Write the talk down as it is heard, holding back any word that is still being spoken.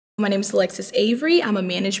My name is Alexis Avery. I'm a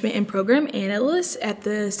Management and Program Analyst at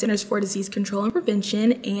the Centers for Disease Control and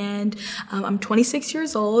Prevention, and I'm 26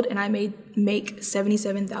 years old, and I make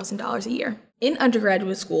 $77,000 a year. In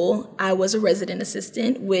undergraduate school, I was a resident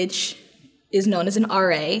assistant, which is known as an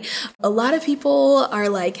RA. A lot of people are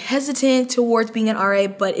hesitant towards being an RA,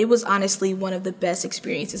 but it was honestly one of the best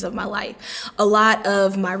experiences of my life. A lot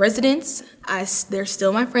of my residents, they're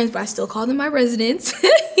still my friends, but I still call them my residents,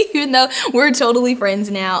 even though we're totally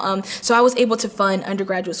friends now. So I was able to fund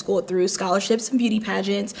undergraduate school through scholarships and beauty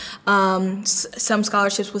pageants, some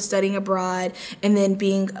scholarships with studying abroad, and then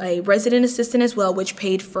being a resident assistant as well, which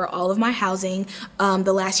paid for all of my housing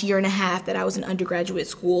the last year and a half that I was in undergraduate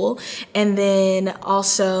school. And then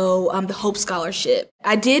also the Hope Scholarship.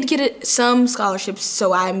 I did get some scholarships,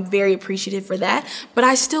 so I'm very appreciative for that, but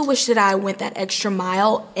I still wish that I went that extra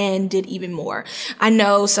mile and did even more. I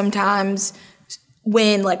know sometimes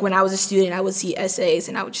when I was a student, I would see essays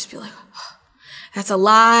and I would just be like, oh, that's a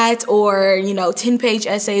lot, or 10-page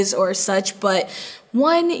essays or such, but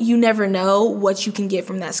one, you never know what you can get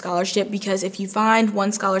from that scholarship, because if you find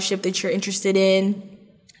one scholarship that you're interested in,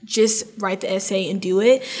 just write the essay and do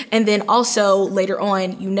it. And then also later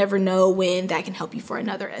on, you never know when that can help you for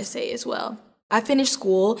another essay as well. I finished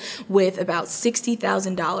school with about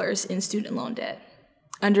 $60,000 in student loan debt,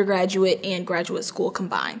 undergraduate and graduate school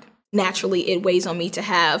combined. Naturally, it weighs on me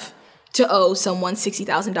to owe someone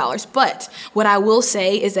 $60,000. But what I will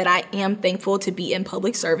say is that I am thankful to be in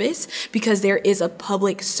public service, because there is a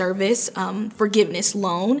public service forgiveness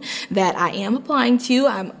loan that I am applying to.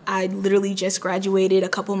 I literally just graduated a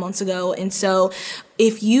couple months ago. And so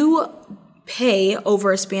if you pay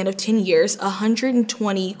over a span of 10 years,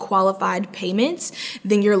 120 qualified payments,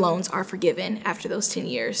 then your loans are forgiven after those 10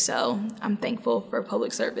 years. So I'm thankful for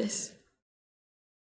public service.